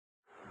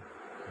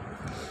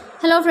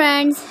Hello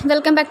friends,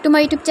 welcome back to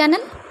my YouTube channel.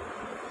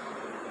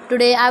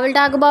 Today I will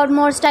talk about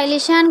more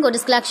stylish and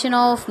gorgeous collection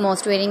of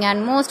most wearing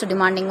and most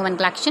demanding women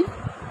collection.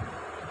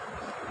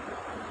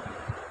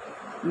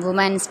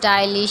 Women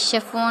stylish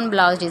chiffon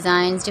blouse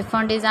designs,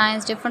 different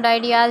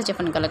ideas,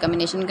 different color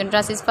combination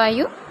contrasts for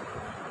you.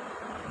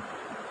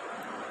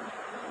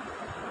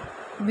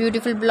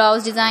 Beautiful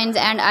blouse designs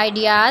and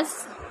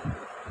ideas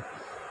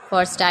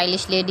for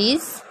stylish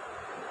ladies.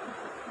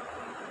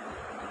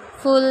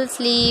 Full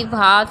sleeve,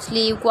 half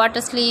sleeve,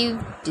 quarter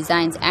sleeve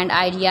designs and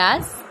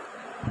ideas.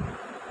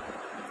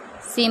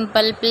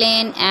 Simple,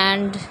 plain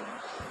and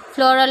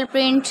floral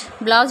print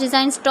blouse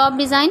designs, top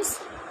designs.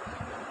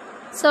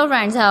 So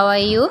friends, how are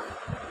you?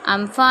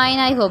 I'm fine.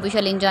 I hope you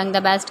shall enjoying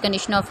the best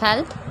condition of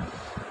health.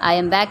 I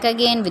am back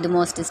again with the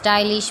most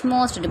stylish,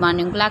 most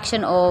demanding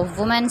collection of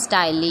women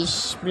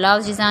stylish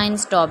blouse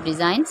designs, top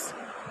designs.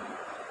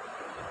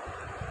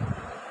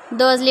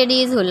 Those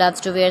ladies who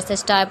loves to wear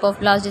such type of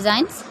blouse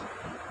designs,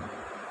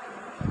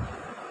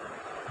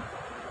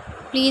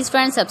 please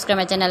friends subscribe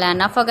my channel and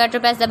not forget to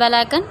press the bell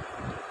icon.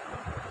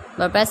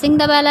 By pressing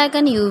the bell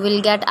icon, you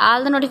will get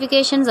all the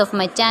notifications of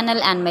my channel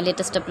and my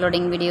latest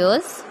uploading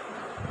videos.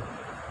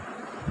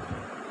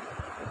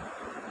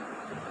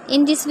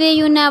 In this way,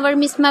 you never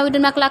miss my video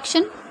in my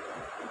collection.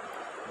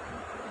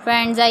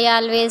 Friends, I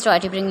always try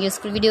to bring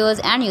useful videos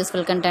and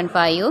useful content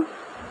for you.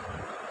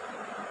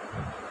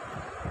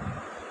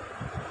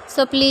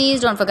 So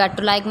please don't forget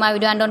to like my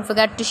video and don't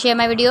forget to share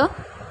my video.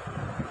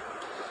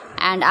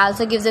 And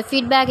also give the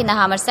feedback in the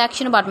comment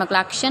section about my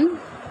collection.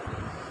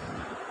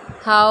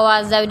 How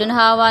was the video and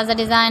how was the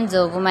designs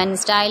of women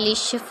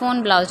stylish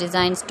chiffon blouse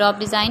designs, top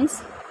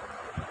designs.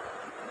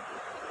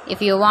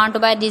 If you want to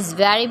buy these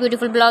very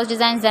beautiful blouse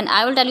designs, then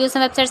I will tell you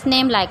some websites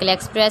name like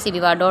AliExpress,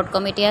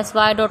 ebiva.com,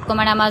 etsy.com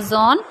and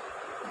Amazon.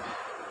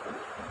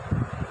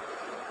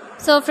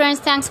 So friends,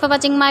 thanks for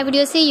watching my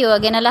video. See you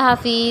again. Allah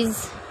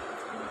Hafiz.